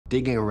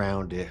digging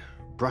around it,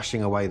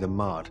 brushing away the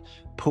mud,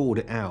 pulled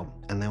it out,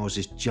 and there was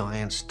this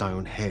giant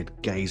stone head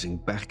gazing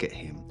back at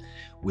him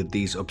with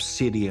these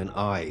obsidian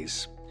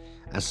eyes.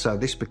 And so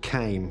this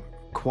became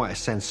quite a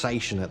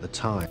sensation at the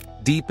time.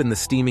 Deep in the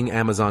steaming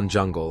Amazon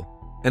jungle,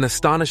 an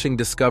astonishing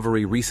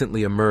discovery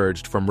recently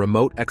emerged from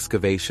remote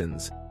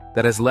excavations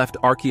that has left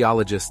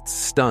archaeologists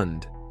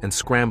stunned and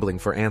scrambling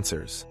for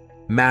answers.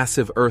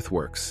 Massive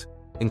earthworks,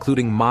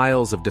 including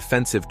miles of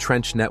defensive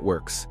trench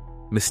networks,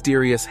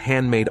 mysterious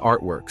handmade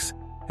artworks,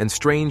 and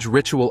strange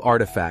ritual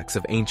artifacts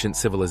of ancient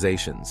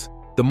civilizations.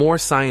 The more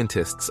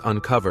scientists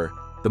uncover,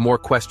 the more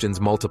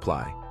questions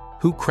multiply.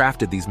 Who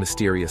crafted these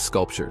mysterious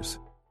sculptures?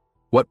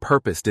 What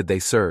purpose did they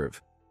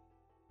serve?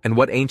 And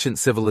what ancient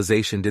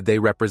civilization did they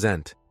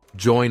represent?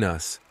 Join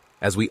us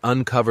as we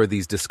uncover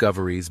these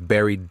discoveries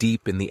buried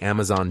deep in the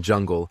Amazon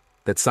jungle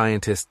that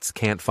scientists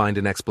can't find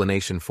an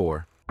explanation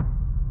for.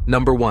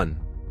 Number 1.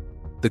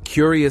 The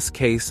curious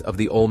case of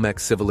the Olmec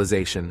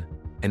civilization,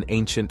 an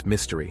ancient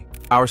mystery.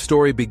 Our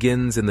story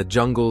begins in the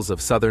jungles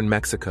of southern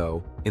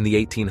Mexico in the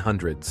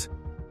 1800s.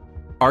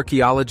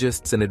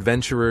 Archaeologists and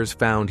adventurers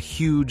found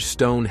huge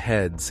stone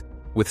heads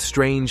with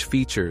strange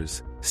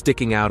features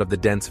sticking out of the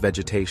dense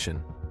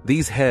vegetation.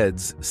 These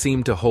heads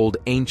seemed to hold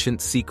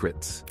ancient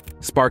secrets,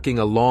 sparking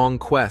a long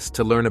quest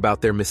to learn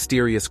about their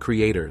mysterious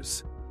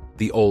creators,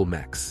 the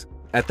Olmecs.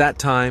 At that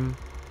time,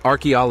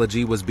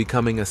 archaeology was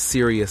becoming a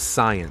serious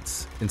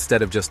science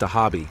instead of just a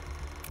hobby.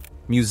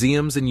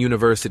 Museums and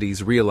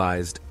universities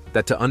realized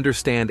that to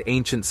understand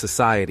ancient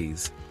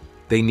societies,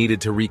 they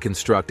needed to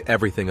reconstruct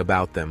everything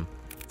about them,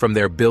 from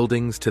their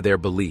buildings to their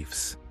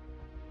beliefs.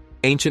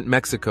 Ancient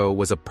Mexico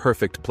was a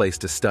perfect place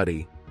to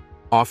study,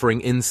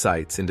 offering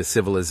insights into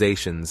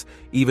civilizations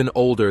even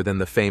older than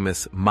the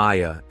famous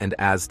Maya and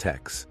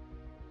Aztecs.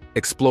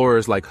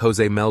 Explorers like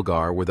Jose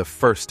Melgar were the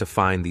first to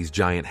find these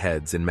giant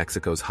heads in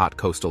Mexico's hot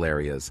coastal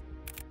areas.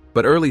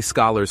 But early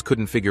scholars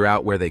couldn't figure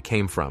out where they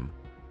came from,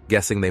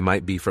 guessing they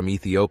might be from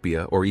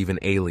Ethiopia or even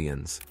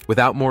aliens.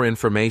 Without more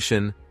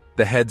information,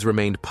 the heads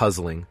remained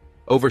puzzling,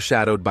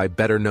 overshadowed by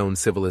better-known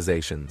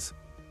civilizations.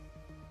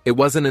 It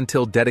wasn't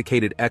until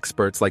dedicated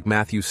experts like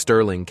Matthew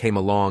Stirling came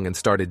along and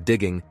started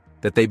digging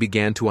that they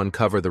began to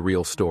uncover the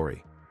real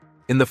story.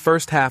 In the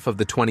first half of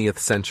the 20th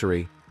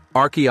century,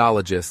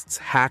 archaeologists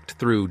hacked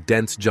through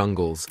dense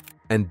jungles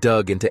and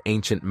dug into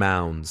ancient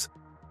mounds,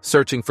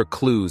 searching for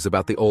clues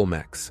about the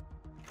Olmecs.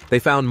 They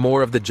found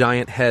more of the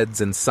giant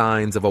heads and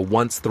signs of a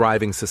once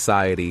thriving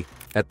society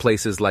at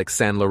places like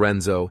San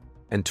Lorenzo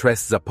and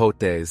Tres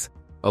Zapotes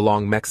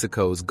along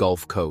Mexico's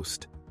Gulf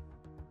Coast.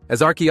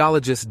 As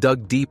archaeologists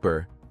dug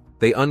deeper,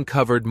 they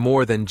uncovered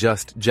more than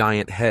just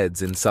giant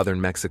heads in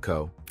southern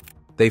Mexico.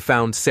 They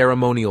found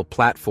ceremonial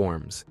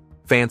platforms,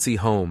 fancy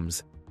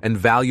homes, and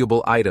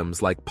valuable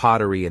items like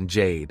pottery and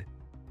jade.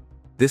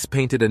 This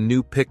painted a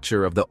new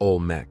picture of the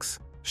Olmecs,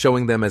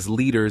 showing them as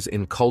leaders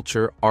in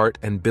culture, art,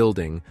 and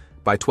building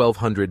by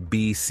 1200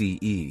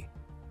 BCE.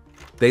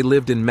 They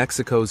lived in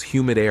Mexico's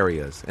humid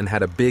areas and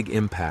had a big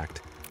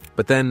impact,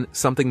 but then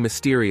something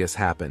mysterious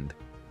happened,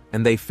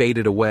 and they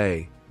faded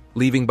away,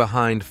 leaving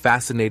behind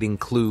fascinating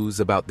clues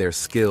about their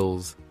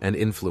skills and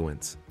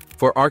influence.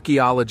 For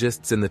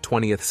archaeologists in the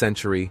 20th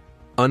century,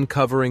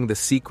 uncovering the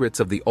secrets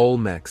of the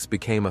Olmecs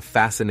became a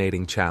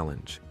fascinating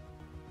challenge.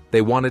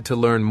 They wanted to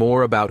learn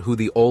more about who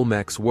the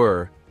Olmecs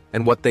were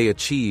and what they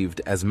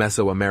achieved as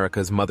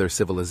Mesoamerica's mother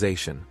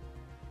civilization.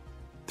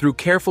 Through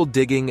careful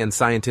digging and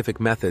scientific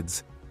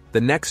methods,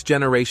 the next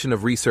generation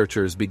of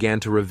researchers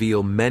began to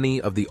reveal many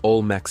of the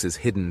Olmecs'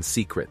 hidden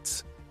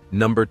secrets.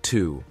 Number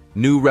 2.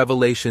 New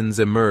revelations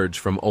emerge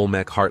from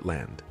Olmec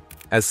heartland.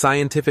 As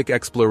scientific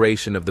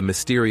exploration of the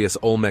mysterious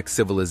Olmec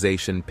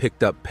civilization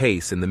picked up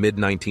pace in the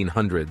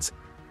mid-1900s,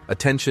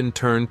 attention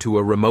turned to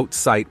a remote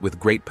site with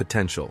great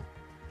potential,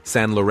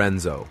 San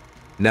Lorenzo,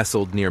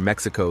 nestled near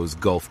Mexico's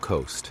Gulf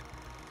Coast.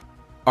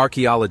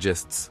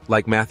 Archaeologists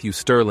like Matthew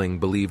Stirling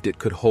believed it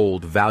could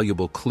hold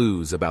valuable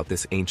clues about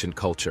this ancient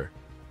culture.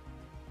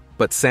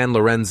 But San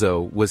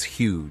Lorenzo was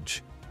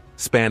huge,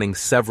 spanning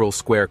several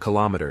square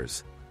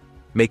kilometers,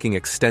 making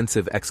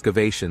extensive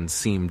excavations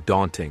seem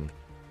daunting.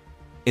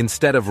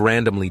 Instead of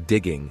randomly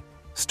digging,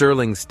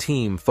 Stirling's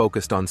team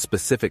focused on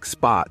specific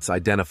spots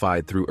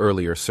identified through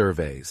earlier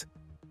surveys.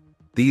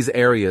 These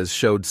areas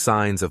showed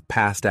signs of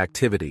past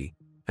activity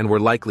and were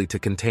likely to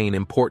contain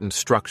important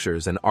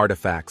structures and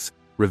artifacts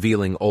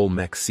revealing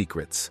Olmec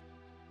secrets.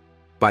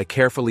 By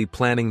carefully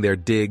planning their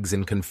digs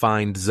in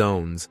confined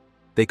zones,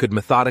 they could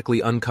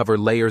methodically uncover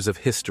layers of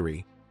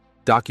history,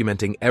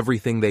 documenting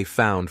everything they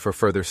found for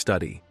further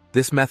study.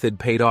 This method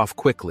paid off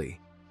quickly.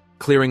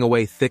 Clearing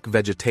away thick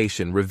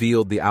vegetation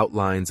revealed the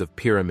outlines of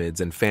pyramids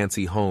and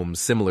fancy homes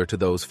similar to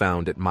those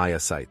found at Maya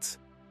sites.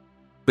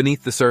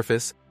 Beneath the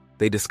surface,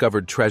 they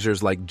discovered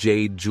treasures like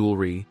jade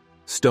jewelry,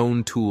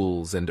 stone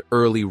tools, and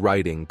early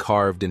writing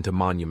carved into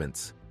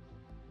monuments.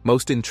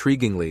 Most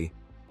intriguingly,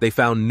 they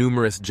found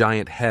numerous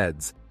giant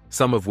heads,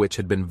 some of which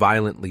had been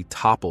violently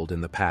toppled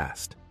in the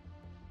past.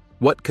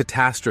 What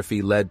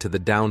catastrophe led to the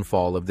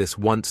downfall of this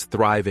once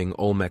thriving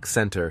Olmec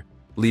center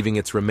leaving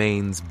its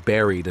remains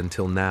buried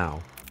until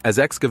now. As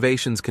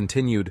excavations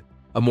continued,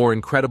 a more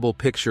incredible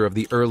picture of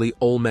the early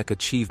Olmec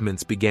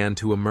achievements began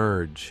to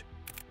emerge.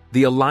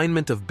 The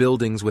alignment of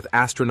buildings with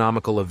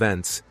astronomical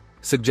events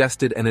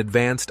suggested an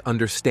advanced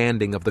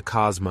understanding of the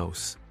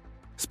cosmos.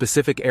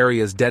 Specific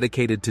areas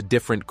dedicated to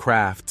different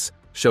crafts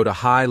showed a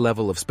high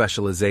level of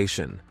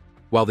specialization,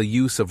 while the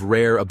use of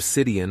rare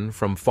obsidian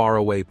from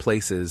faraway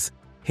places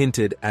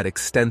hinted at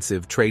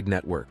extensive trade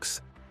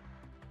networks.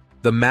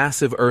 The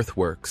massive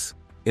earthworks,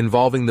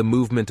 involving the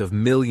movement of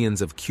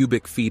millions of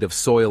cubic feet of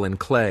soil and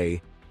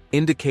clay,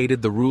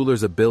 indicated the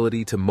rulers'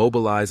 ability to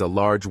mobilize a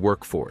large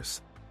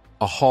workforce,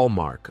 a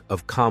hallmark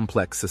of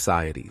complex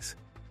societies.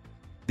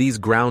 These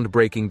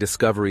groundbreaking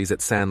discoveries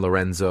at San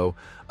Lorenzo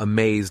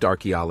amazed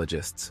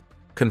archaeologists,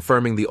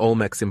 confirming the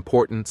Olmecs'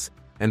 importance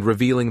and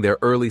revealing their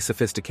early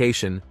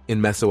sophistication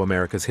in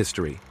Mesoamerica's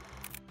history.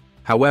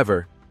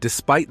 However,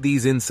 despite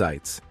these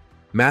insights,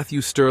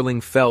 Matthew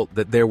Stirling felt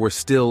that there were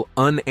still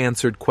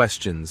unanswered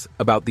questions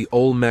about the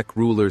Olmec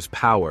rulers'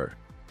 power,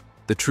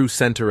 the true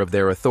center of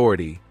their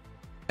authority,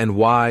 and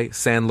why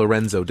San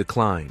Lorenzo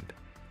declined.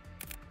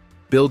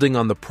 Building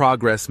on the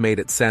progress made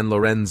at San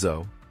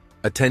Lorenzo,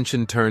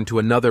 attention turned to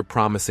another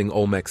promising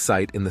Olmec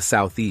site in the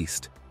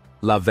southeast,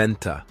 La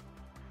Venta.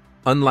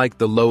 Unlike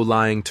the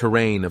low-lying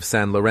terrain of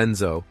San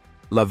Lorenzo,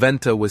 La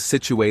Venta was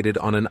situated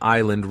on an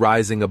island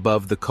rising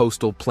above the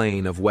coastal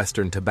plain of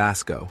western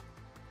Tabasco.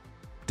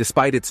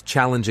 Despite its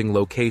challenging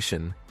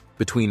location,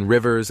 between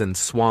rivers and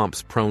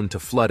swamps prone to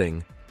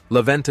flooding,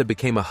 La Venta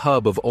became a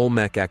hub of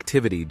Olmec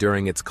activity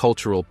during its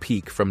cultural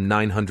peak from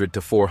 900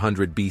 to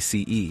 400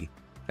 BCE,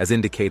 as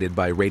indicated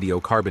by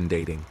radiocarbon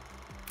dating.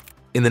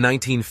 In the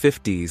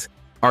 1950s,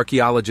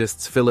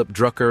 archaeologists Philip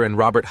Drucker and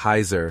Robert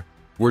Heiser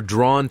were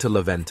drawn to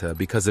La Venta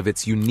because of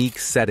its unique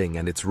setting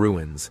and its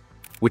ruins,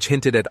 which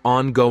hinted at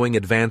ongoing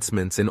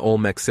advancements in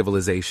Olmec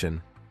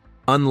civilization,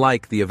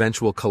 unlike the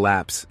eventual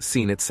collapse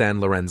seen at San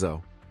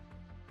Lorenzo.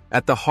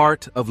 At the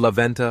heart of La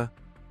Venta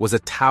was a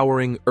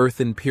towering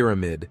earthen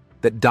pyramid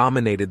that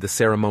dominated the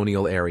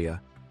ceremonial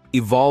area,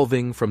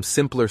 evolving from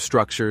simpler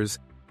structures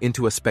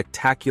into a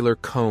spectacular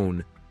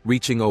cone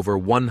reaching over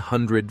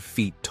 100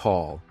 feet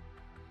tall.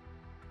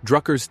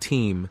 Drucker's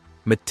team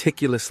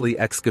meticulously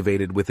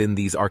excavated within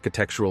these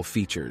architectural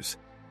features,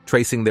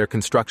 tracing their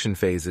construction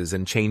phases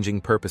and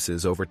changing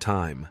purposes over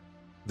time.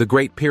 The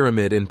Great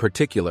Pyramid, in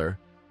particular,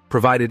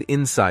 provided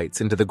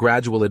insights into the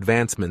gradual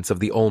advancements of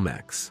the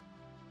Olmecs.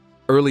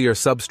 Earlier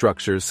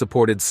substructures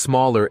supported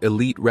smaller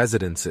elite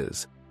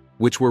residences,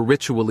 which were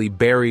ritually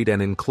buried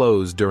and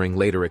enclosed during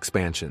later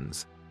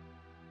expansions.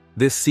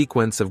 This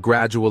sequence of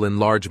gradual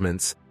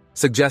enlargements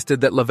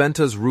suggested that La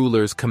Venta's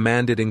rulers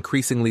commanded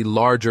increasingly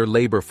larger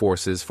labor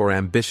forces for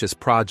ambitious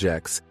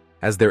projects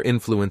as their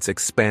influence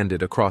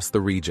expanded across the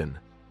region.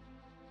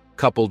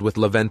 Coupled with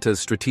La Venta's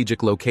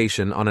strategic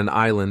location on an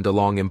island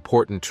along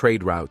important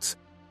trade routes,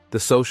 the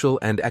social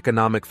and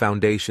economic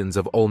foundations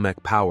of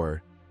Olmec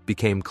power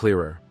became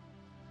clearer.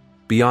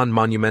 Beyond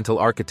monumental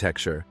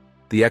architecture,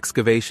 the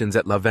excavations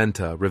at La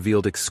Venta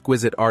revealed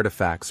exquisite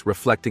artifacts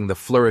reflecting the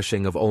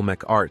flourishing of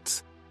Olmec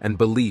arts and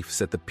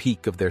beliefs at the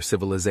peak of their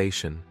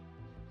civilization.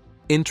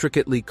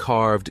 Intricately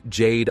carved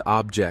jade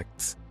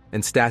objects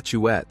and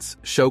statuettes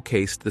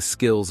showcased the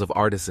skills of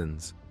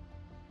artisans.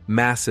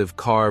 Massive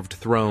carved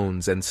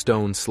thrones and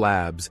stone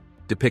slabs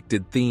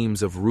depicted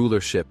themes of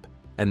rulership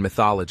and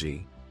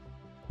mythology.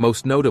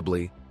 Most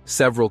notably,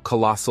 several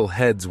colossal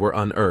heads were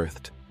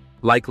unearthed,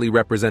 likely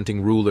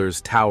representing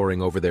rulers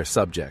towering over their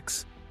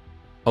subjects.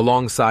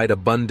 Alongside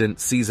abundant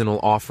seasonal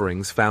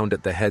offerings found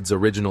at the heads'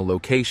 original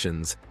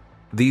locations,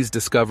 these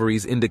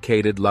discoveries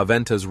indicated La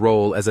Venta's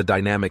role as a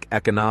dynamic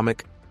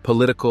economic,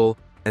 political,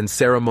 and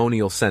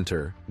ceremonial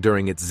center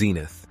during its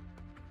zenith.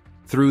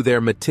 Through their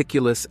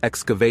meticulous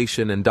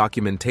excavation and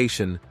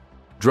documentation,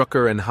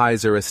 Drucker and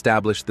Heiser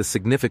established the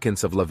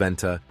significance of La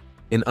Venta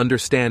in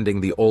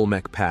understanding the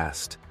Olmec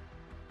past.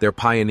 Their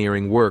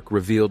pioneering work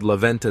revealed La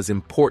Venta's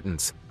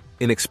importance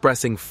in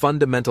expressing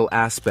fundamental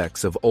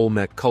aspects of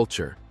Olmec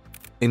culture,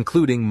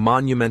 including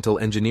monumental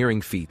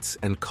engineering feats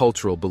and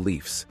cultural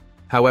beliefs.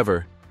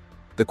 However,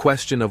 the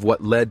question of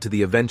what led to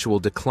the eventual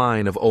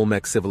decline of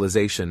Olmec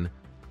civilization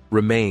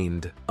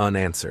remained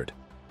unanswered.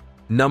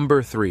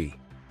 Number 3.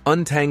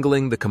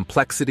 Untangling the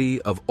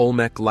complexity of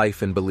Olmec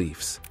life and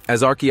beliefs.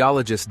 As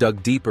archaeologists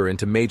dug deeper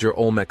into major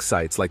Olmec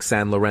sites like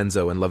San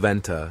Lorenzo and La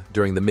Venta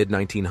during the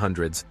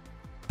mid-1900s,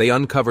 they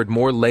uncovered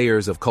more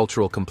layers of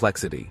cultural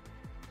complexity.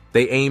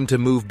 They aimed to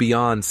move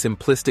beyond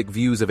simplistic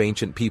views of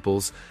ancient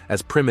peoples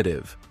as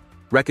primitive,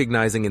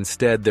 recognizing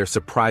instead their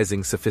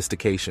surprising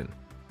sophistication.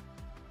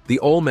 The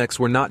Olmecs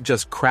were not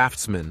just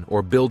craftsmen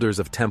or builders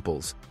of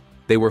temples,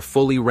 they were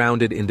fully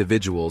rounded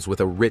individuals with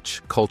a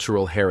rich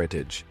cultural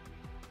heritage.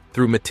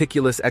 Through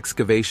meticulous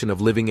excavation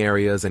of living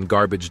areas and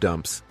garbage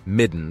dumps,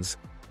 middens,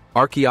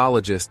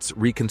 archaeologists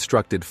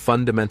reconstructed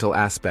fundamental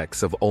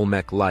aspects of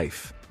Olmec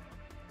life.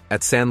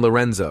 At San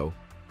Lorenzo,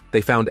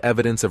 they found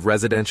evidence of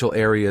residential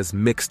areas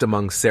mixed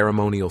among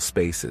ceremonial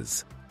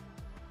spaces.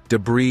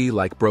 Debris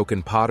like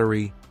broken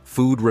pottery,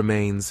 food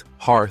remains,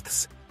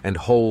 hearths, and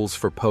holes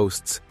for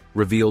posts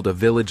revealed a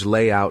village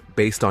layout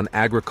based on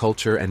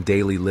agriculture and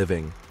daily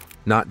living,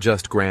 not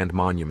just grand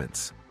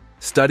monuments.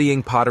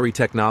 Studying pottery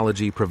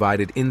technology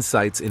provided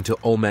insights into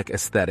Olmec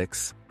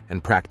aesthetics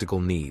and practical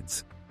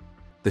needs.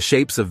 The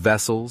shapes of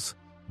vessels,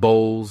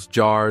 bowls,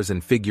 jars,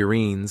 and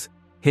figurines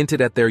hinted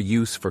at their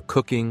use for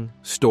cooking,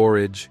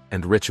 storage,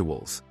 and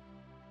rituals.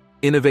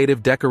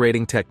 Innovative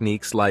decorating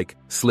techniques like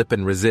slip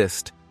and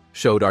resist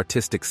showed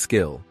artistic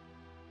skill.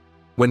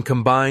 When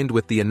combined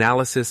with the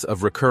analysis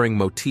of recurring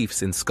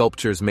motifs in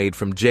sculptures made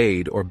from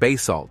jade or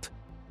basalt,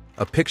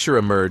 a picture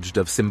emerged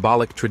of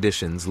symbolic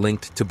traditions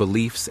linked to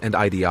beliefs and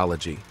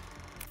ideology.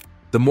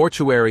 The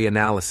mortuary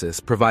analysis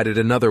provided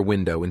another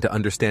window into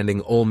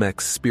understanding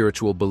Olmecs'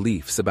 spiritual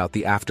beliefs about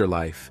the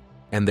afterlife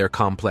and their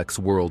complex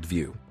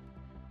worldview.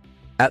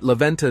 At La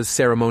Venta's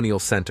ceremonial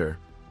center,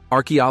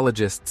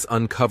 archaeologists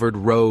uncovered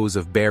rows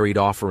of buried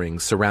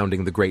offerings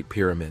surrounding the Great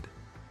Pyramid.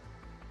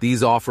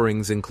 These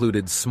offerings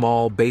included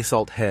small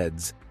basalt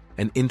heads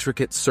and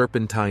intricate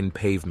serpentine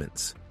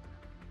pavements.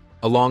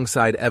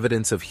 Alongside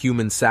evidence of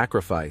human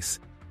sacrifice,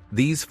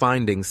 these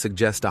findings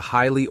suggest a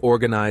highly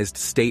organized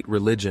state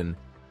religion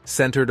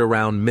centered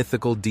around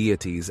mythical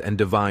deities and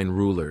divine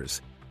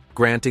rulers,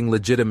 granting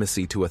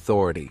legitimacy to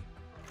authority.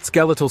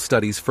 Skeletal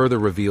studies further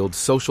revealed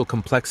social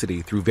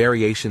complexity through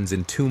variations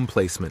in tomb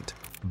placement,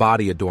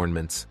 body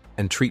adornments,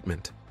 and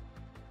treatment.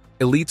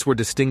 Elites were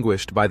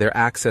distinguished by their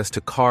access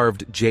to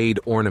carved jade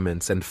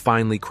ornaments and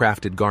finely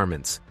crafted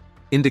garments,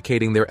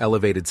 indicating their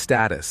elevated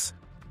status.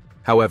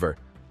 However,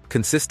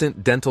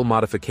 consistent dental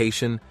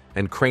modification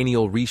and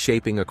cranial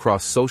reshaping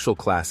across social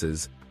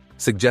classes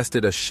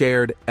suggested a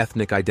shared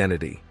ethnic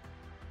identity.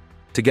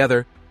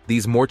 Together,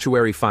 these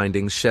mortuary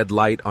findings shed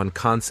light on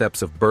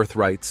concepts of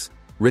birthrights,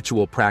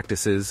 ritual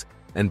practices,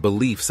 and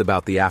beliefs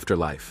about the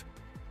afterlife.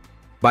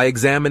 By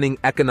examining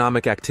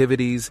economic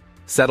activities,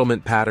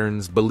 settlement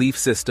patterns, belief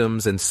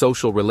systems, and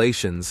social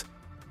relations,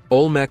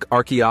 Olmec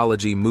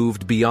archaeology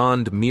moved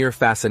beyond mere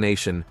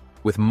fascination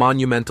with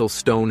monumental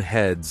stone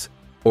heads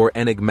or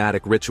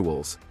enigmatic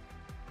rituals.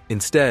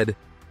 Instead,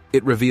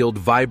 it revealed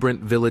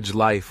vibrant village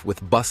life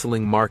with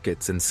bustling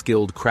markets and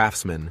skilled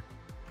craftsmen,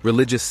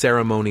 religious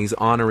ceremonies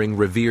honoring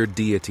revered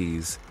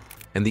deities,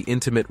 and the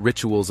intimate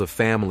rituals of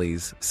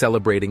families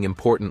celebrating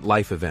important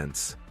life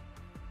events.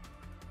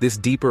 This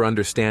deeper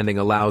understanding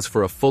allows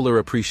for a fuller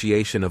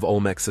appreciation of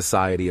Olmec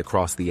society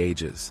across the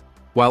ages.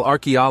 While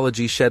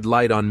archaeology shed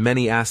light on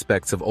many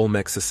aspects of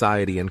Olmec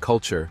society and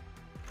culture,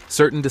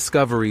 certain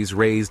discoveries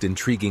raised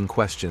intriguing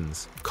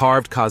questions.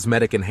 Carved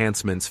cosmetic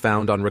enhancements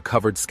found on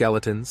recovered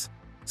skeletons,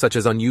 such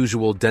as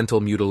unusual dental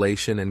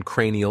mutilation and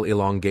cranial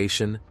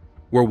elongation,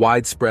 were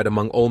widespread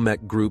among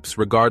Olmec groups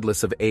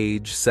regardless of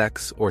age,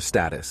 sex, or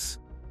status.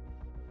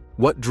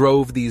 What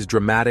drove these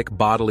dramatic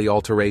bodily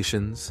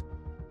alterations?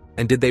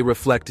 And did they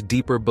reflect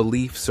deeper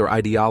beliefs or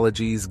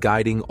ideologies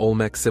guiding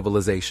Olmec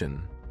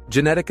civilization?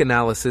 Genetic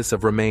analysis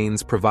of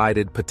remains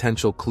provided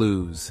potential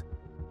clues.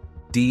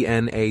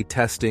 DNA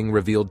testing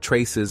revealed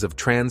traces of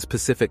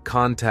trans-Pacific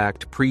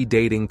contact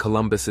predating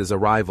Columbus's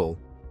arrival,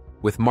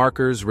 with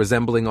markers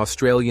resembling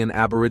Australian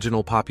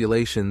Aboriginal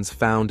populations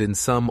found in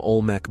some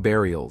Olmec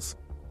burials.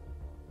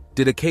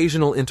 Did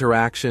occasional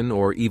interaction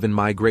or even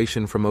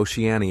migration from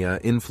Oceania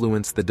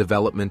influence the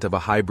development of a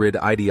hybrid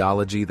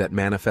ideology that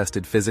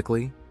manifested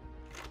physically?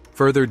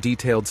 Further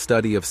detailed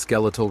study of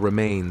skeletal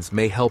remains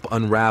may help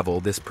unravel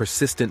this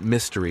persistent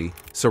mystery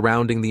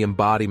surrounding the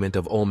embodiment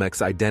of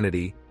Olmec's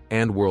identity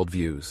and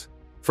worldviews.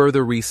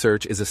 Further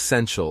research is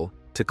essential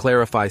to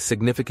clarify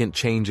significant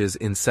changes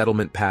in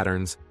settlement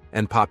patterns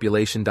and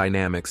population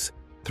dynamics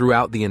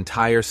throughout the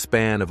entire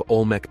span of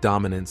Olmec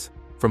dominance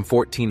from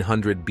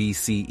 1400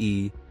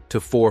 BCE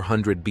to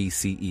 400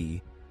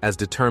 BCE, as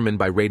determined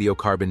by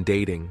radiocarbon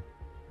dating.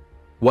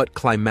 What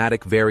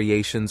climatic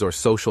variations or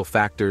social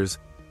factors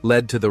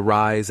led to the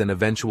rise and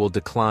eventual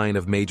decline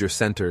of major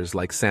centers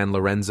like San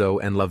Lorenzo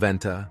and La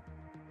Venta?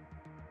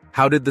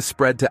 How did the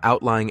spread to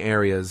outlying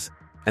areas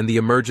and the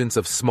emergence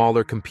of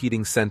smaller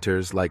competing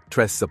centers like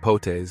Tres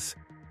Zapotes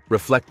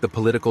reflect the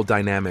political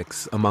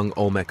dynamics among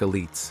Olmec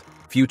elites?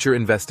 Future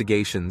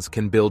investigations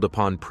can build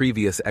upon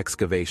previous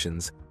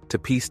excavations to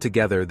piece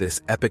together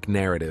this epic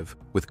narrative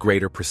with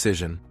greater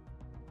precision.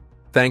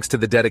 Thanks to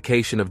the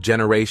dedication of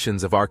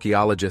generations of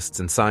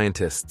archaeologists and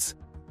scientists,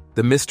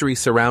 the mystery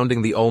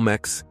surrounding the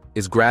Olmecs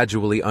is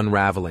gradually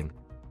unraveling,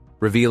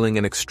 revealing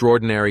an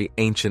extraordinary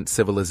ancient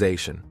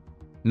civilization.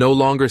 No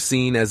longer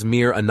seen as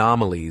mere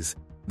anomalies,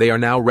 they are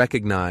now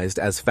recognized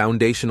as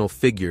foundational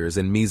figures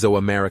in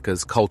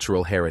Mesoamerica's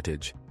cultural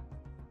heritage.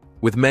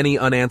 With many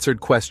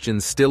unanswered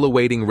questions still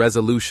awaiting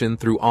resolution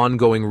through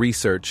ongoing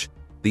research,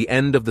 the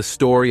end of the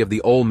story of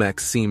the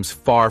Olmecs seems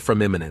far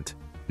from imminent.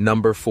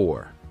 Number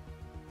 4.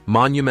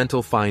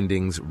 Monumental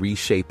findings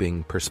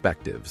reshaping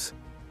perspectives.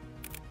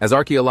 As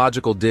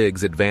archaeological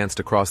digs advanced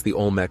across the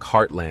Olmec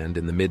heartland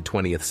in the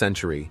mid-20th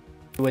century,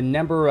 to a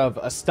number of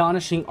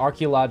astonishing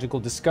archaeological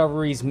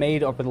discoveries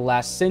made over the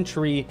last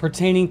century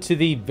pertaining to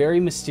the very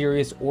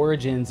mysterious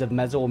origins of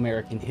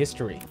Mesoamerican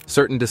history.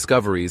 Certain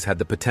discoveries had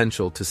the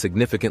potential to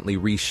significantly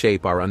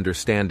reshape our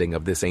understanding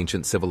of this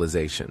ancient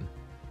civilization.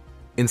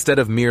 Instead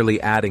of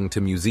merely adding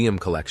to museum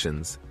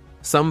collections,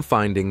 some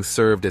findings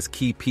served as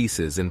key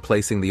pieces in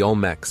placing the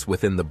Olmecs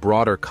within the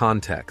broader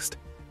context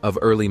of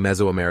early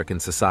Mesoamerican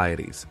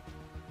societies.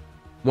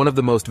 One of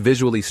the most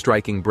visually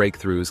striking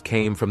breakthroughs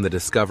came from the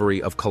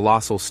discovery of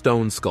colossal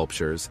stone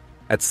sculptures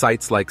at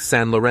sites like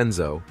San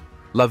Lorenzo,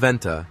 La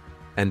Venta,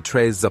 and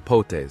Tres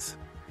Zapotes.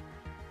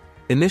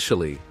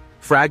 Initially,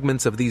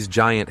 fragments of these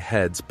giant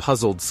heads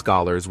puzzled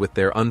scholars with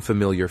their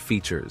unfamiliar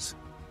features.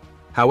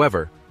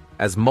 However,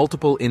 as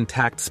multiple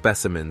intact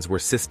specimens were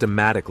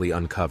systematically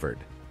uncovered,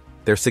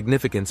 their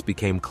significance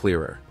became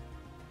clearer.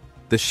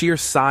 The sheer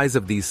size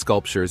of these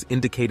sculptures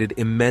indicated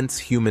immense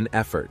human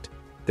effort.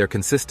 Their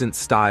consistent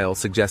style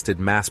suggested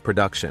mass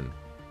production,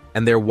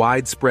 and their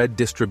widespread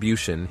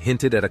distribution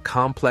hinted at a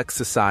complex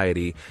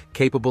society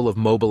capable of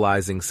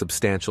mobilizing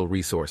substantial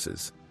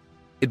resources.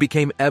 It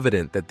became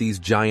evident that these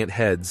giant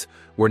heads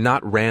were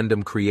not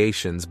random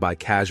creations by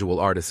casual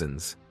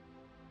artisans.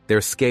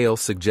 Their scale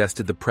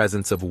suggested the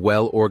presence of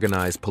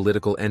well-organized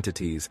political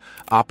entities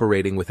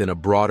operating within a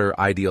broader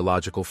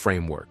ideological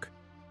framework.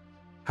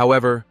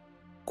 However,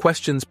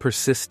 questions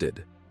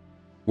persisted.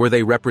 Were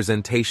they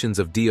representations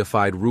of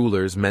deified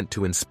rulers meant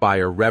to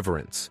inspire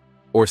reverence,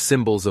 or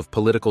symbols of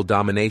political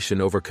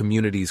domination over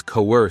communities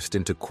coerced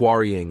into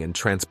quarrying and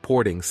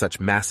transporting such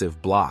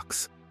massive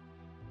blocks?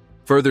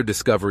 Further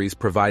discoveries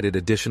provided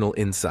additional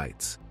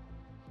insights.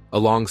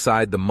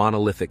 Alongside the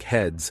monolithic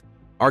heads,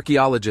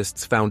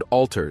 archaeologists found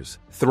altars,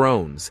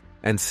 thrones,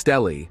 and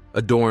stelae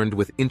adorned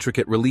with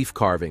intricate relief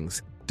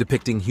carvings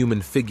depicting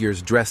human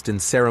figures dressed in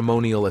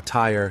ceremonial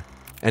attire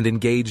and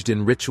engaged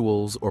in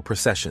rituals or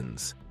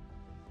processions.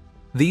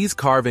 These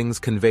carvings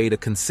conveyed a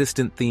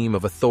consistent theme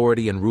of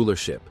authority and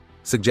rulership,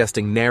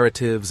 suggesting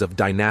narratives of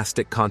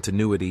dynastic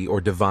continuity or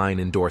divine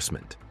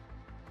endorsement.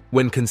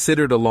 When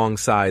considered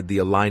alongside the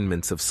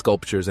alignments of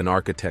sculptures and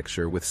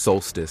architecture with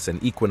solstice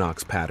and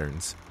equinox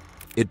patterns,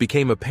 it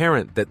became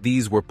apparent that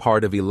these were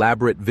part of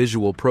elaborate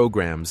visual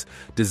programs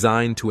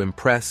designed to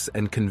impress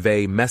and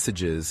convey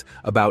messages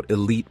about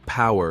elite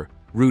power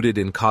rooted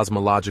in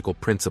cosmological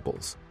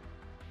principles.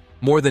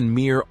 More than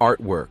mere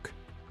artwork,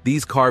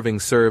 these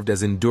carvings served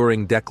as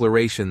enduring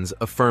declarations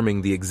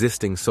affirming the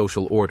existing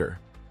social order.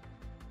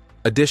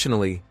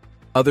 Additionally,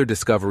 other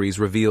discoveries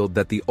revealed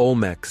that the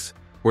Olmecs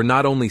were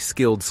not only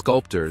skilled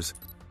sculptors,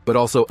 but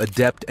also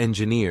adept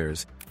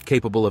engineers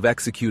capable of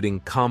executing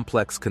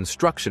complex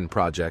construction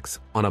projects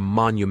on a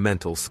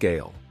monumental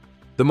scale.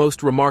 The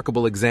most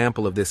remarkable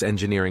example of this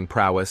engineering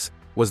prowess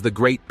was the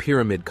Great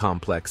Pyramid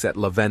Complex at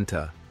La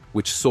Venta,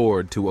 which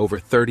soared to over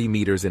 30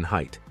 meters in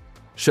height,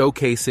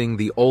 showcasing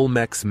the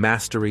Olmecs'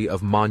 mastery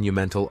of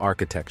monumental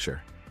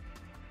architecture.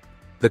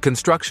 The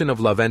construction of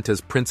La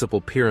Venta's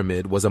principal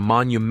pyramid was a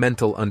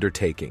monumental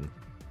undertaking,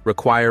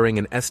 requiring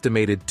an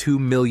estimated 2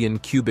 million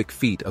cubic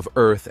feet of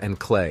earth and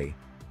clay,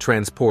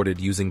 transported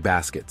using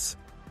baskets.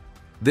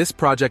 This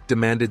project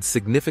demanded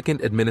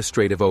significant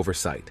administrative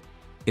oversight,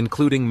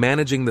 including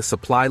managing the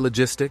supply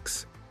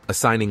logistics,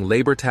 assigning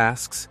labor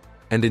tasks,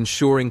 and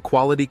ensuring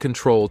quality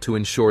control to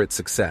ensure its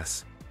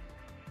success.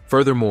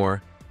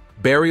 Furthermore,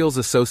 burials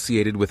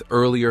associated with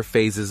earlier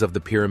phases of the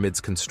pyramid's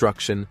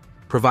construction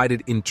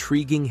provided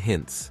intriguing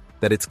hints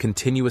that its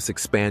continuous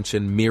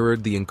expansion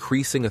mirrored the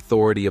increasing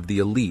authority of the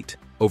elite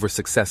over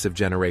successive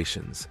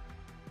generations.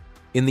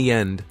 In the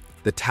end,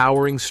 the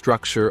towering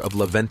structure of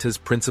La Venta's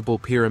principal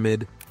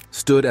pyramid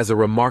stood as a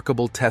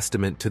remarkable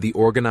testament to the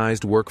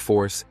organized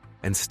workforce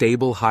and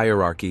stable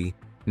hierarchy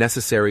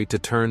necessary to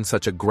turn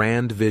such a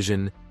grand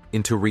vision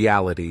into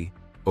reality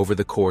over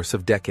the course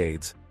of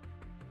decades.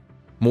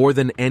 More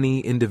than any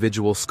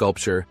individual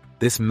sculpture,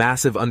 this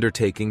massive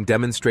undertaking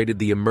demonstrated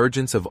the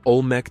emergence of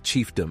Olmec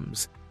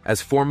chiefdoms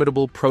as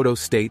formidable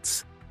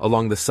proto-states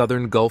along the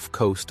southern Gulf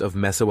Coast of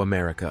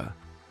Mesoamerica.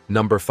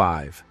 Number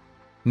 5.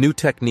 New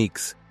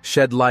techniques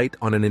shed light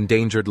on an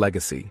endangered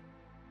legacy.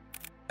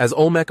 As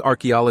Olmec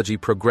archaeology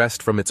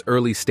progressed from its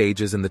early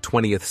stages in the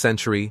 20th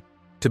century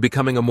to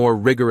becoming a more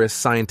rigorous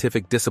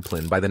scientific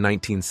discipline by the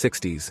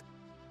 1960s,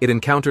 it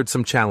encountered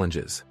some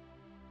challenges.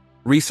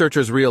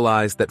 Researchers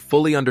realized that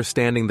fully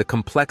understanding the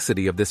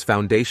complexity of this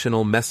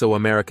foundational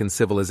Mesoamerican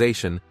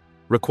civilization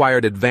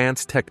required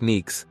advanced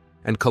techniques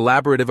and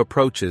collaborative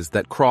approaches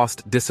that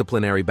crossed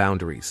disciplinary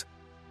boundaries.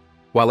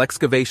 While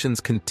excavations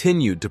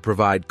continued to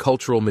provide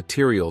cultural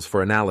materials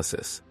for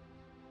analysis,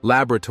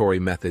 laboratory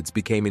methods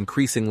became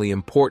increasingly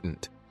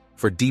important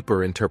for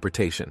deeper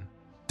interpretation.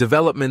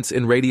 Developments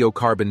in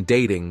radiocarbon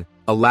dating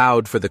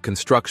allowed for the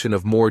construction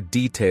of more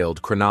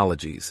detailed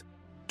chronologies,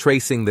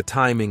 tracing the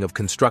timing of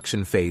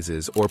construction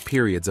phases or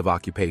periods of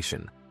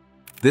occupation.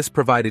 This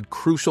provided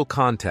crucial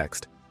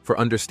context for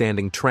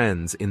understanding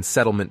trends in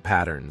settlement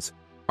patterns,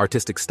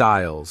 artistic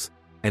styles,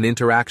 and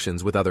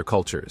interactions with other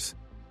cultures.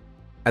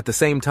 At the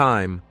same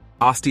time,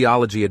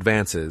 osteology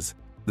advances,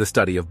 the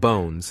study of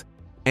bones,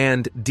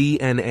 And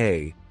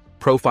DNA,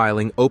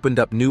 profiling opened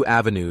up new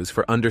avenues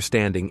for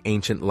understanding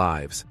ancient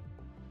lives.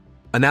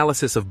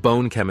 Analysis of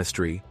bone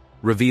chemistry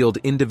revealed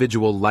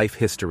individual life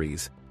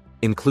histories,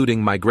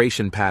 including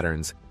migration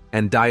patterns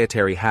and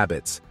dietary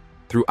habits,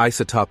 through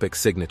isotopic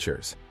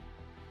signatures.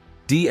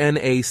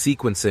 DNA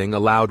sequencing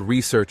allowed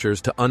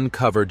researchers to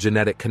uncover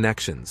genetic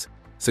connections,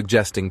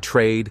 suggesting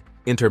trade,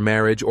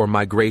 intermarriage, or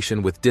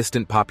migration with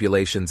distant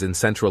populations in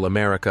Central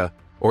America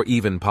or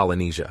even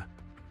Polynesia.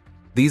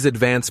 These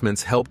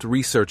advancements helped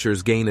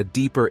researchers gain a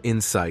deeper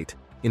insight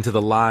into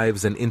the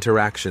lives and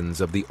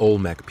interactions of the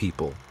Olmec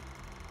people.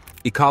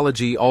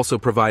 Ecology also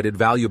provided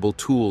valuable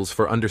tools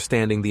for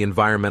understanding the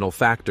environmental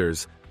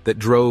factors that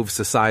drove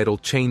societal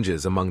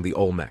changes among the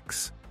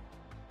Olmecs.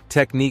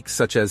 Techniques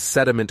such as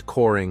sediment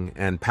coring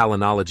and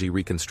palynology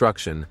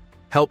reconstruction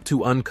helped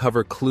to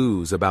uncover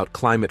clues about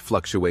climate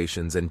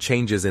fluctuations and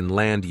changes in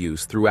land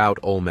use throughout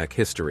Olmec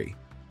history.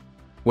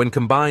 When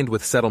combined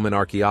with settlement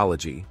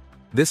archaeology,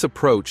 this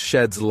approach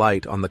sheds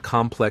light on the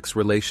complex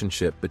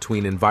relationship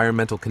between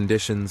environmental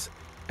conditions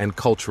and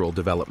cultural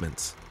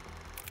developments.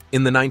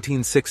 In the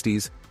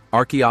 1960s,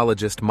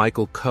 archaeologist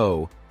Michael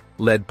Coe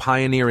led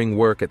pioneering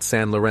work at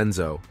San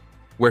Lorenzo,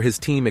 where his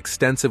team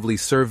extensively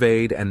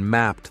surveyed and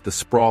mapped the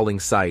sprawling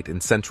site in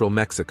central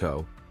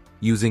Mexico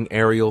using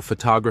aerial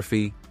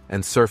photography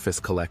and surface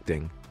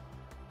collecting.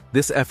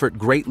 This effort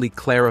greatly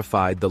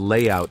clarified the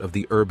layout of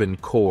the urban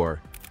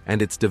core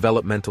and its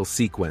developmental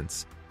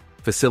sequence,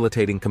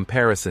 facilitating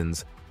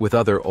comparisons with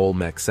other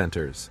Olmec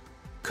centers.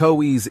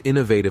 Coe's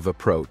innovative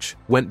approach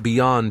went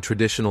beyond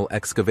traditional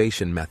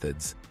excavation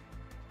methods.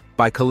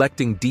 By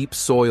collecting deep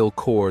soil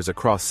cores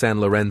across San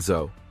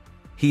Lorenzo,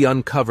 he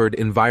uncovered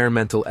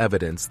environmental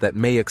evidence that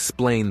may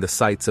explain the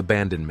site's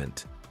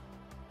abandonment.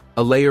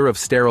 A layer of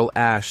sterile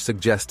ash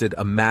suggested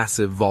a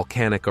massive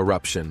volcanic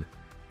eruption,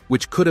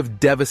 which could have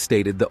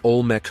devastated the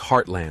Olmec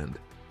heartland,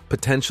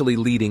 potentially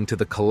leading to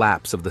the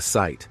collapse of the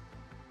site.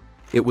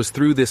 It was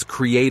through this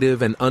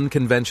creative and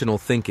unconventional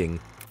thinking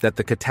that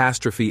the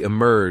catastrophe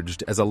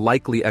emerged as a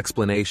likely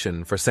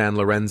explanation for San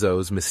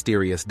Lorenzo's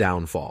mysterious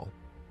downfall.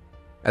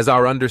 As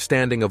our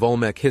understanding of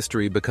Olmec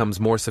history becomes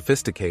more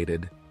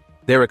sophisticated,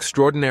 their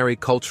extraordinary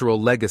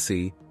cultural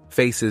legacy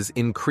faces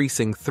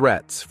increasing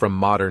threats from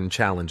modern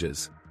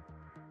challenges.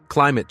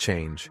 Climate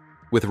change,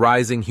 with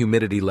rising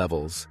humidity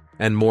levels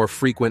and more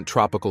frequent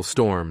tropical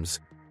storms,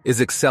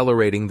 is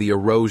accelerating the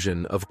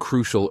erosion of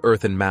crucial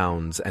earthen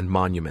mounds and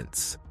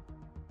monuments.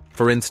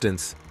 For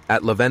instance,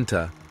 at La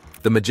Venta,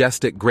 the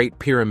majestic Great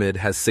Pyramid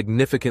has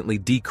significantly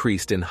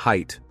decreased in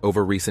height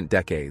over recent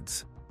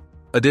decades.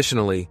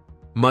 Additionally,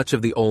 much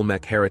of the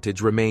Olmec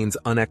heritage remains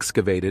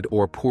unexcavated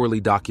or poorly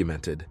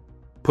documented,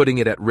 putting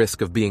it at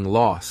risk of being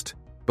lost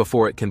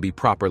before it can be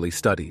properly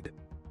studied.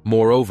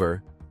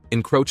 Moreover,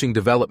 encroaching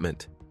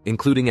development,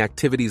 including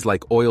activities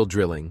like oil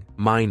drilling,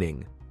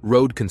 mining,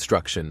 road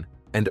construction,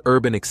 and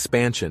urban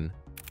expansion,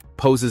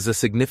 poses a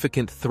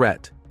significant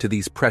threat to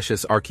these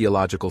precious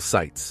archaeological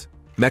sites.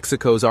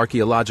 Mexico's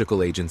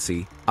archaeological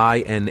agency,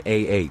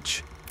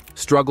 INAH,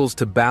 struggles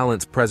to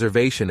balance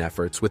preservation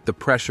efforts with the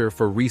pressure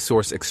for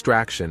resource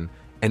extraction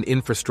and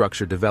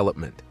infrastructure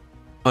development.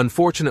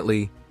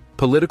 Unfortunately,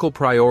 political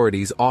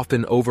priorities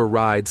often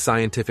override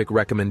scientific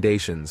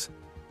recommendations,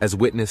 as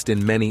witnessed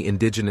in many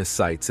indigenous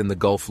sites in the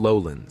Gulf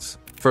lowlands.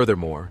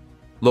 Furthermore,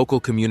 local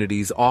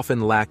communities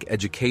often lack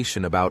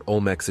education about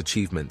Olmec's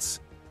achievements,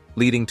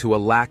 leading to a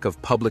lack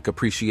of public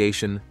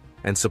appreciation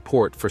and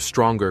support for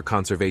stronger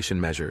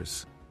conservation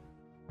measures.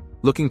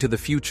 Looking to the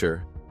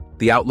future,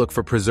 the outlook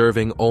for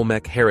preserving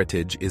Olmec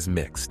heritage is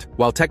mixed.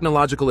 While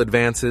technological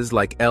advances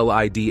like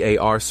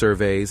LIDAR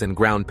surveys and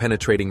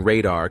ground-penetrating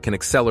radar can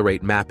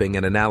accelerate mapping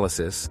and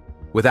analysis,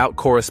 without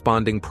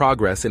corresponding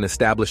progress in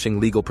establishing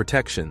legal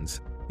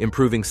protections,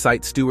 improving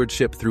site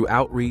stewardship through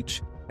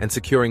outreach, and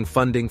securing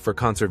funding for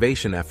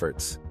conservation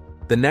efforts,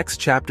 the next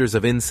chapters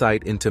of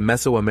insight into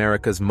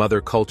Mesoamerica's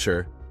mother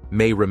culture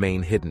may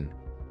remain hidden.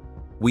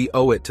 We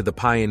owe it to the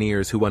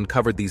pioneers who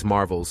uncovered these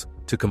marvels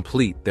to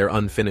complete their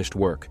unfinished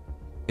work,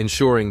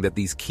 ensuring that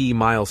these key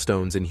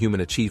milestones in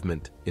human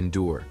achievement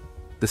endure.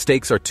 The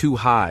stakes are too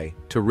high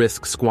to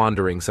risk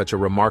squandering such a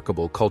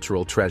remarkable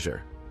cultural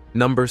treasure.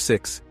 Number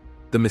 6.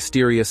 The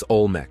mysterious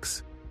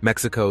Olmecs,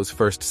 Mexico's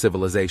first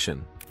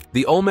civilization.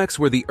 The Olmecs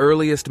were the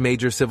earliest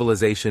major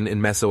civilization in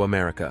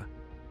Mesoamerica.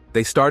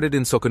 They started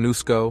in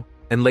Soconusco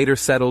and later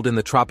settled in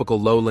the tropical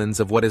lowlands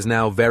of what is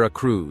now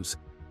Veracruz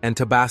and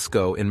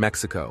Tabasco in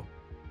Mexico.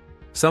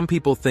 Some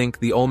people think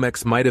the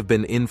Olmecs might have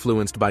been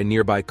influenced by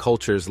nearby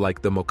cultures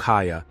like the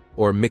Mocaya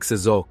or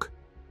Mixozoc.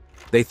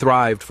 They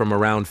thrived from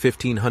around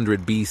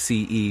 1500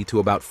 BCE to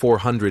about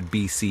 400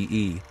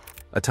 BCE,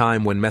 a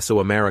time when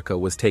Mesoamerica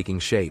was taking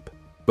shape.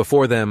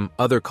 Before them,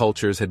 other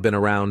cultures had been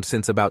around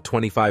since about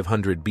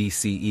 2500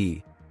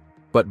 BCE.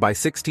 But by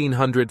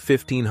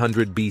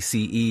 1600-1500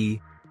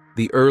 BCE,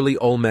 the early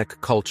Olmec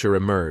culture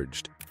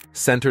emerged,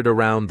 centered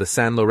around the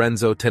San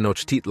Lorenzo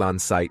Tenochtitlan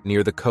site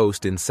near the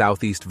coast in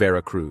southeast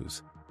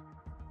Veracruz.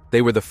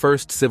 They were the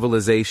first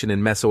civilization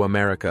in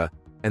Mesoamerica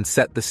and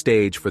set the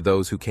stage for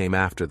those who came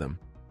after them.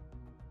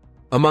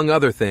 Among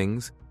other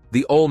things,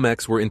 the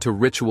Olmecs were into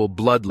ritual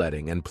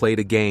bloodletting and played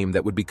a game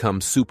that would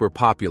become super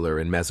popular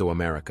in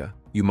Mesoamerica.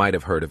 You might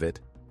have heard of it.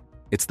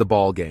 It's the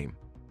ball game.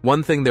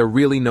 One thing they're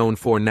really known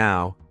for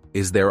now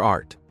is their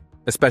art,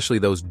 especially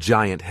those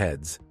giant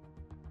heads.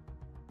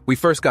 We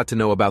first got to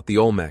know about the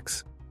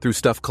Olmecs through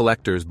stuff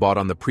collectors bought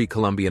on the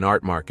pre-Columbian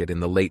art market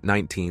in the late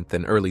 19th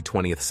and early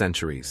 20th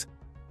centuries.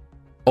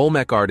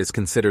 Olmec art is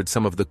considered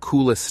some of the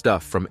coolest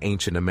stuff from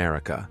ancient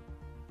America.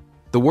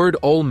 The word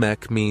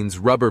Olmec means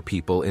rubber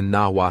people in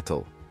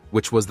Nahuatl,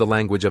 which was the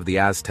language of the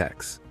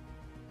Aztecs.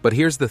 But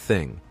here's the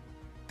thing.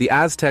 The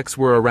Aztecs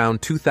were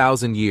around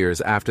 2,000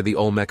 years after the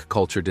Olmec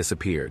culture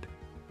disappeared.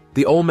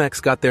 The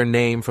Olmecs got their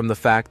name from the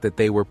fact that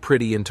they were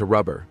pretty into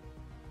rubber.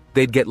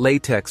 They'd get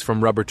latex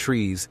from rubber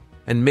trees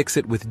and mix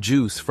it with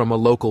juice from a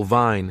local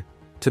vine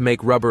to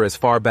make rubber as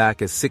far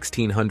back as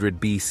 1600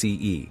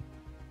 BCE.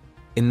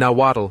 In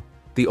Nahuatl,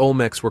 the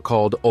Olmecs were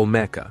called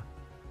Olmeca.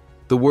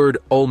 The word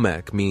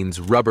Olmec means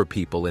rubber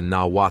people in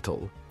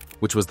Nahuatl,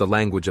 which was the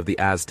language of the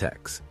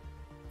Aztecs.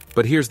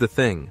 But here's the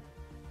thing.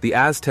 The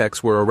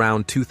Aztecs were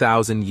around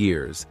 2,000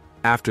 years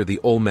after the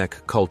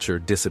Olmec culture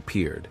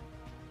disappeared.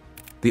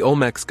 The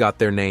Olmecs got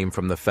their name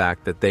from the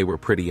fact that they were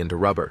pretty into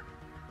rubber.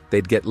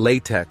 They'd get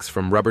latex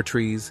from rubber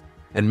trees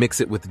and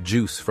mix it with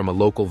juice from a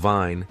local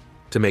vine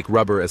to make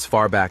rubber as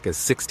far back as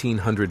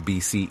 1600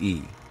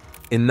 BCE.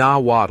 In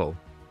Nahuatl,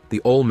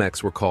 the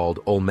Olmecs were called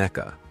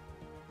Olmeca.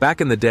 Back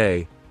in the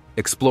day,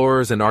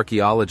 explorers and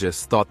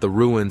archaeologists thought the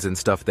ruins and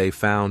stuff they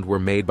found were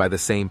made by the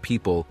same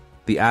people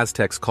the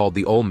Aztecs called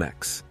the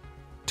Olmecs.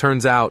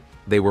 Turns out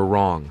they were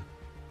wrong.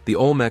 The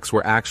Olmecs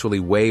were actually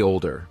way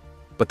older,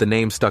 but the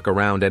name stuck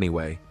around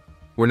anyway.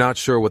 We're not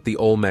sure what the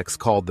Olmecs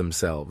called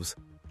themselves,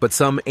 but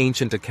some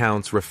ancient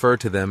accounts refer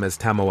to them as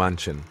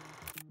Tamoanchan.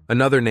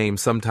 Another name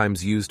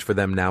sometimes used for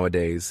them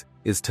nowadays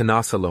is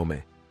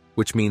Tanasalome,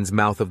 which means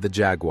mouth of the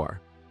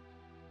jaguar.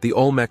 The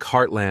Olmec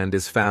heartland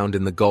is found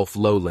in the Gulf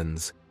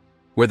lowlands,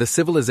 where the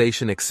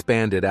civilization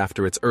expanded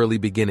after its early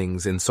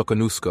beginnings in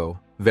Soconusco,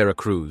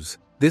 Veracruz.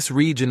 This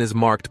region is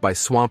marked by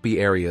swampy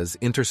areas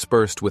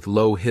interspersed with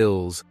low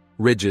hills,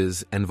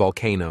 ridges, and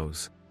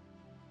volcanoes.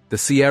 The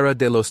Sierra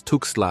de los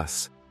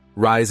Tuxtlas,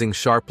 rising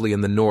sharply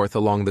in the north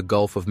along the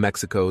Gulf of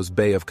Mexico's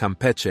Bay of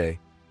Campeche,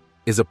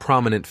 is a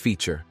prominent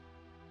feature.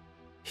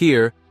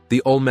 Here,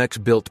 the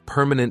Olmecs built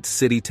permanent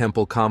city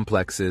temple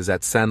complexes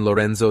at San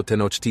Lorenzo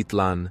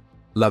Tenochtitlan,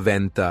 La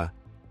Venta,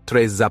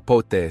 Tres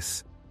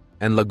Zapotes,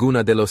 and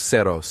Laguna de los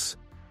Cerros,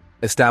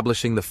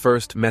 establishing the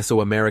first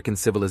Mesoamerican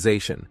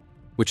civilization,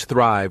 which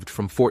thrived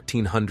from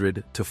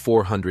 1400 to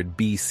 400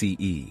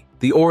 BCE.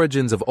 The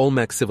origins of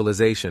Olmec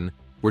civilization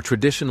were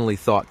traditionally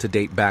thought to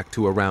date back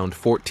to around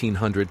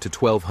 1400 to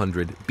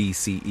 1200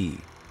 BCE.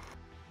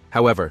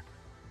 However,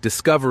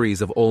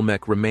 discoveries of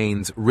Olmec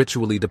remains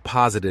ritually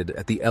deposited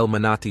at the El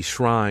Manati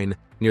shrine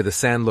near the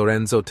San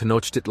Lorenzo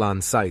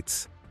Tenochtitlan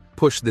sites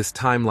push this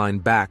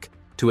timeline back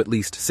to at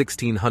least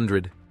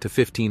 1600 to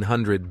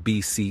 1500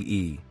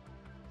 BCE.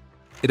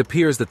 It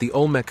appears that the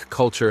Olmec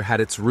culture had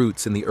its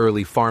roots in the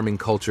early farming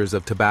cultures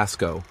of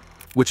Tabasco,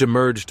 which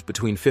emerged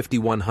between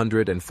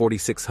 5100 and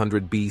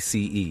 4600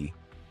 BCE.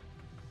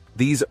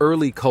 These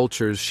early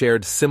cultures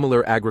shared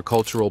similar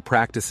agricultural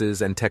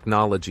practices and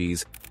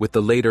technologies with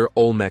the later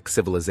Olmec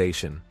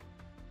civilization.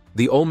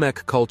 The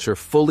Olmec culture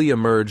fully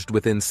emerged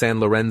within San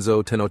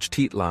Lorenzo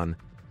Tenochtitlan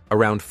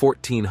around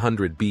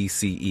 1400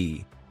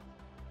 BCE.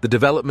 The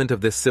development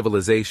of this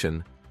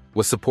civilization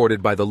was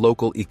supported by the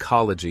local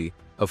ecology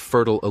of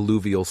fertile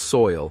alluvial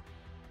soil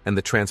and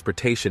the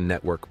transportation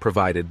network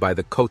provided by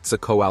the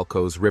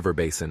Coatzacoalcos River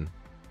Basin.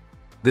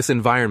 This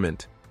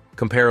environment,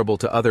 comparable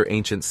to other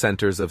ancient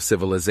centers of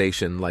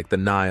civilization like the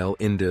Nile,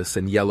 Indus,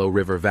 and Yellow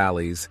River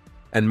valleys,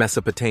 and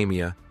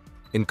Mesopotamia,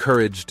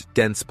 encouraged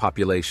dense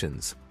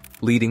populations,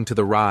 leading to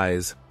the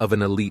rise of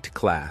an elite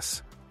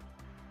class.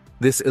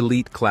 This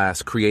elite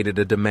class created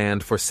a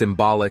demand for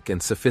symbolic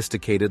and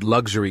sophisticated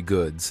luxury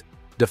goods,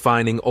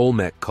 defining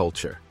Olmec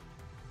culture.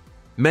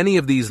 Many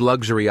of these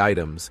luxury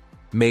items,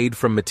 made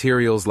from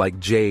materials like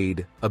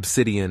jade,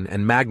 obsidian,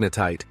 and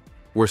magnetite,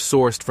 were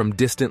sourced from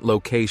distant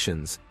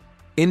locations,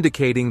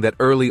 indicating that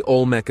early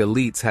Olmec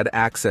elites had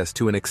access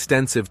to an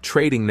extensive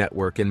trading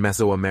network in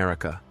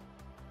Mesoamerica.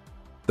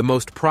 The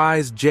most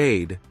prized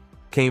jade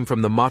came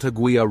from the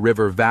Mataguia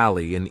River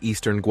Valley in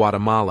eastern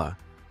Guatemala,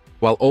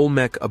 while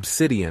Olmec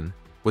obsidian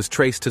was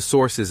traced to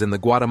sources in the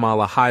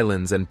Guatemala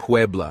highlands and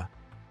Puebla,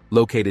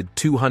 located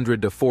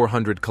 200 to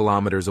 400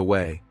 kilometers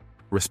away,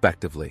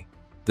 respectively.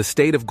 The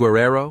state of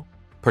Guerrero,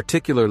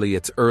 particularly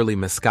its early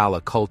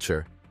Mescala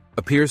culture,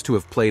 appears to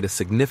have played a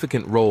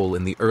significant role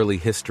in the early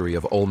history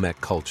of Olmec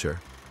culture.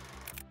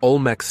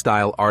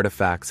 Olmec-style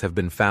artifacts have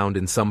been found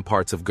in some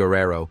parts of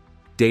Guerrero,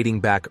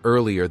 dating back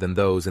earlier than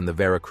those in the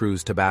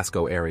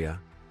Veracruz-Tabasco area.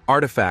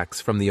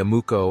 Artifacts from the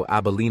Amuco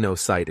Abelino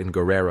site in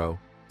Guerrero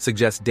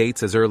suggest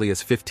dates as early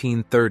as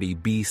 1530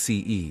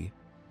 BCE,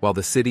 while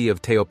the city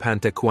of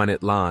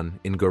Teopantecuanitlan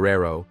in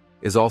Guerrero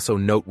is also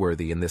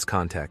noteworthy in this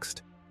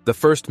context. The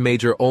first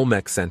major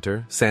Olmec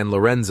center, San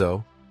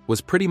Lorenzo, was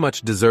pretty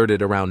much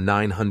deserted around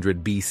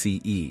 900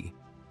 BCE,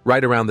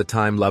 right around the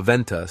time La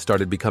Venta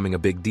started becoming a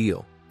big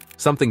deal.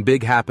 Something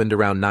big happened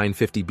around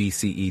 950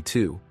 BCE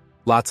too.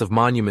 Lots of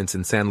monuments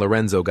in San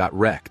Lorenzo got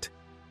wrecked.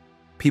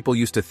 People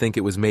used to think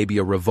it was maybe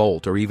a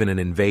revolt or even an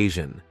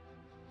invasion.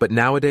 But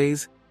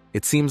nowadays,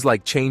 it seems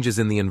like changes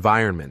in the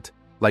environment,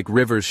 like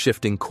rivers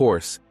shifting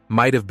course,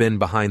 might have been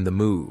behind the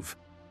move.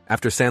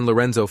 After San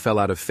Lorenzo fell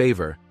out of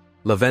favor,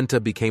 La Venta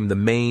became the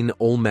main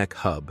Olmec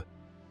hub,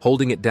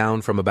 holding it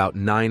down from about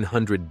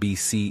 900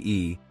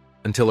 BCE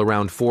until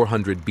around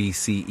 400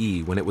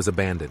 BCE when it was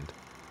abandoned.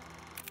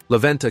 La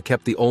Venta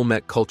kept the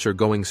Olmec culture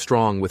going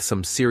strong with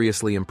some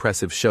seriously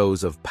impressive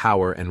shows of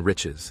power and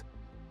riches.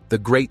 The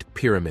Great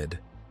Pyramid.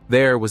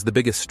 There was the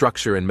biggest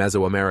structure in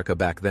Mesoamerica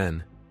back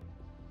then.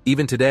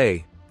 Even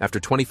today, after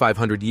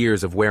 2,500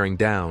 years of wearing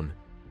down,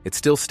 it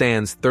still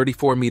stands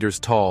 34 meters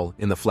tall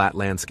in the flat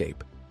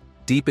landscape.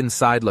 Deep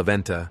inside La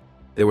Venta,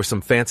 there were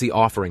some fancy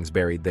offerings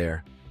buried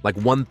there, like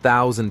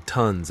 1,000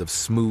 tons of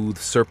smooth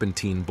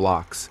serpentine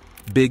blocks,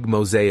 big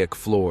mosaic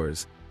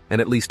floors, and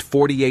at least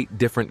 48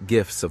 different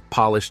gifts of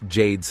polished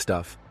jade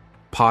stuff,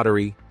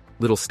 pottery,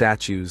 little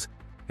statues,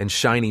 and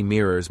shiny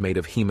mirrors made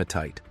of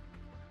hematite.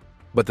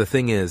 But the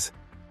thing is,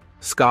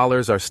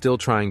 scholars are still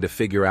trying to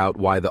figure out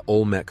why the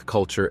Olmec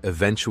culture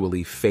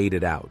eventually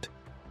faded out.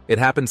 It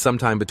happened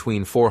sometime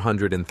between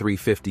 400 and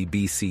 350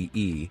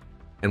 BCE,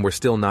 and we're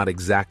still not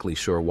exactly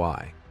sure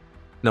why.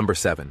 Number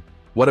 7.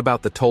 What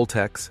about the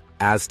Toltecs,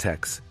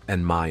 Aztecs,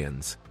 and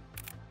Mayans?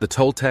 The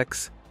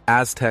Toltecs,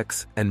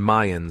 Aztecs, and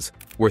Mayans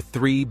were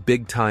 3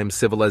 big-time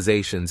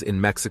civilizations in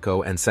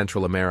Mexico and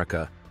Central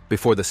America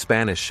before the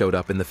Spanish showed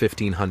up in the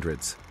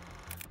 1500s.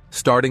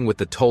 Starting with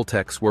the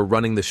Toltecs were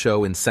running the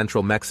show in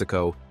central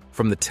Mexico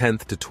from the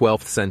 10th to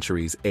 12th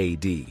centuries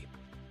AD.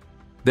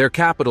 Their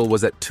capital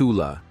was at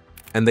Tula,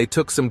 and they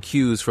took some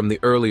cues from the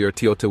earlier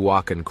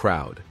Teotihuacan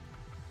crowd.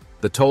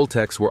 The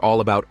Toltecs were all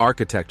about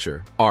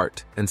architecture,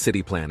 art, and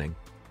city planning.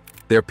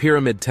 Their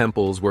pyramid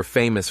temples were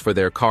famous for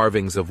their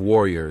carvings of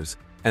warriors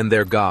and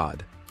their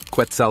god,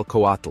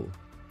 Quetzalcoatl.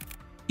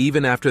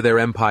 Even after their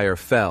empire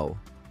fell,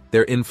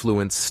 their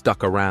influence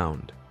stuck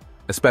around,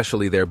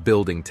 especially their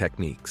building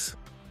techniques.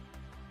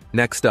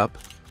 Next up,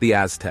 the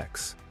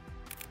Aztecs.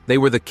 They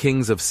were the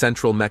kings of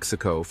central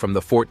Mexico from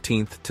the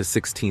 14th to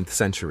 16th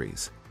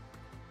centuries.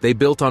 They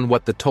built on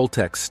what the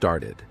Toltecs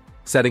started,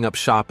 setting up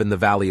shop in the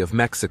Valley of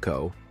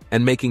Mexico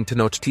and making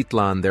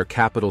Tenochtitlan their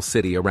capital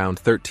city around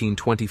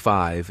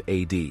 1325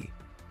 AD.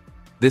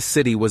 This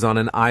city was on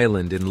an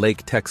island in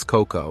Lake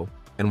Texcoco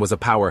and was a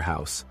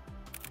powerhouse.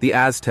 The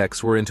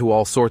Aztecs were into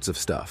all sorts of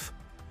stuff: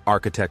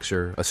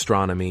 architecture,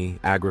 astronomy,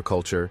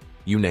 agriculture,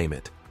 you name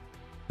it.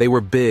 They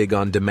were big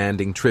on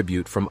demanding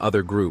tribute from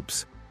other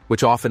groups,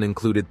 which often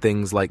included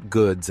things like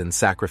goods and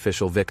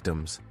sacrificial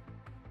victims.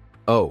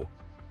 Oh,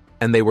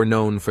 and they were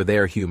known for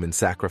their human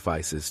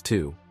sacrifices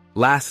too.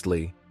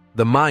 Lastly,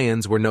 the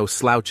Mayans were no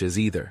slouches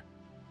either.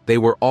 They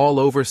were all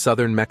over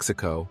southern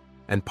Mexico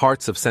and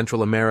parts of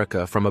Central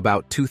America from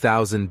about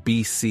 2000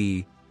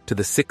 BC to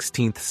the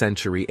 16th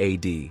century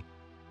AD.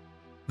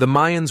 The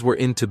Mayans were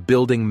into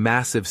building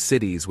massive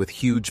cities with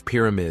huge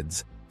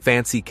pyramids,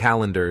 fancy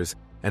calendars,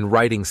 and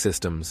writing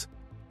systems.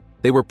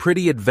 They were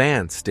pretty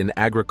advanced in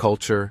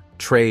agriculture,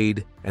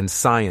 trade, and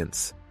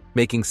science,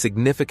 making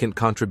significant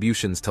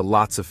contributions to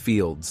lots of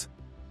fields.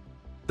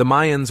 The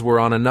Mayans were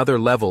on another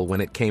level when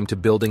it came to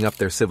building up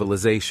their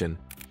civilization,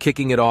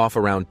 kicking it off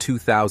around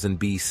 2000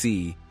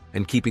 BC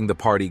and keeping the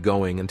party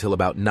going until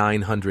about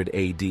 900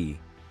 AD.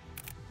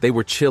 They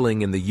were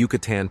chilling in the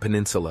Yucatan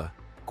Peninsula,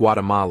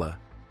 Guatemala,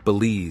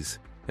 Belize,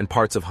 and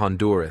parts of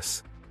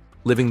Honduras,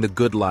 living the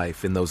good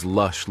life in those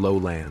lush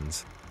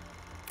lowlands.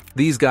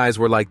 These guys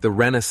were like the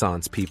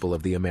Renaissance people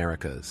of the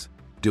Americas,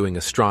 doing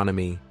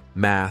astronomy,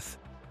 math,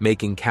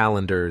 making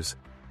calendars,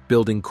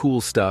 building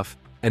cool stuff,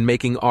 and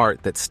making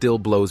art that still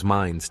blows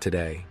minds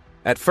today.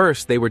 At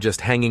first, they were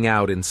just hanging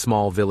out in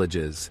small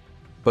villages,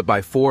 but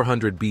by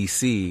 400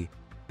 BC,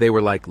 they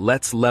were like,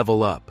 let's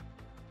level up,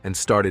 and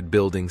started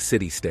building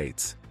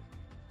city-states.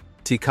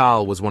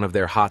 Tikal was one of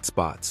their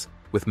hotspots,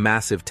 with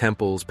massive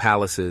temples,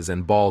 palaces,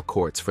 and ball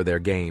courts for their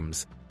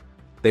games.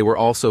 They were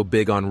also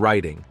big on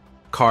writing,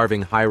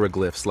 carving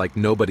hieroglyphs like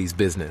nobody's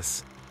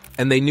business.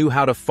 And they knew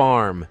how to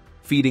farm,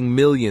 feeding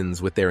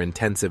millions with their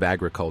intensive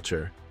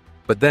agriculture.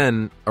 But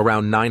then,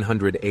 around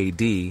 900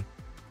 AD,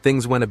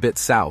 things went a bit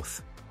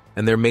south,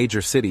 and their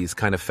major cities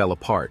kind of fell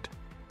apart.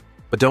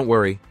 But don't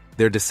worry,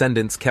 their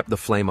descendants kept the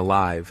flame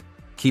alive,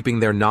 keeping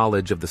their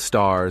knowledge of the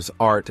stars,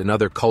 art, and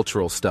other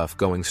cultural stuff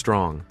going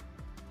strong.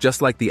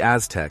 Just like the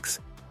Aztecs,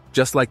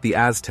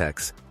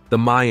 the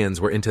Mayans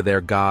were into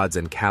their gods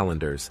and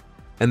calendars,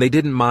 and they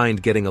didn't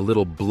mind getting a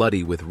little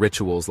bloody with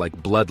rituals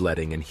like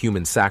bloodletting and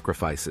human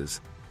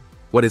sacrifices.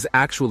 What is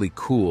actually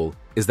cool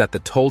is that the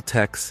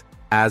Toltecs,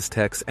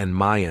 Aztecs, and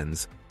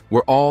Mayans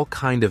were all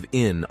kind of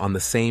in on the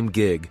same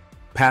gig,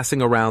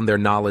 passing around their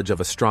knowledge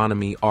of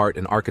astronomy, art,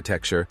 and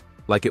architecture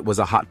like it was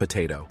a hot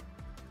potato.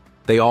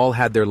 They all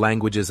had their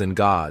languages and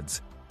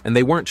gods, and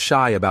they weren't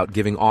shy about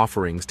giving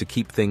offerings to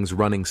keep things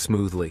running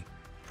smoothly.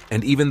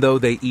 And even though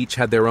they each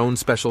had their own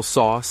special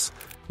sauce,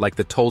 like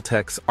the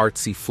Toltecs'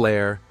 artsy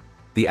flair,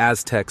 the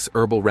Aztecs'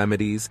 herbal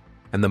remedies,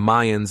 and the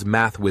Mayans'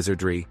 math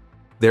wizardry,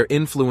 their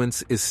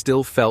influence is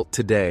still felt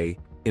today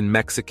in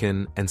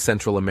Mexican and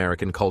Central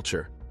American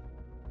culture.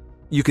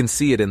 You can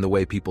see it in the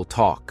way people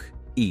talk,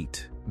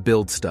 eat,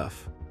 build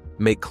stuff,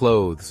 make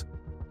clothes,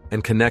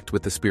 and connect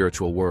with the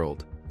spiritual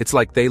world. It's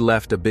like they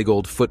left a big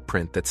old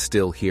footprint that's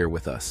still here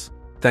with us.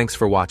 Thanks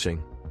for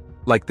watching.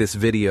 Like this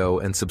video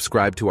and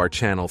subscribe to our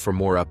channel for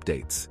more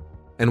updates.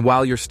 And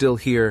while you're still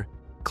here,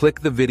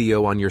 click the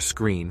video on your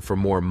screen for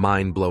more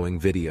mind-blowing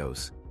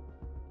videos.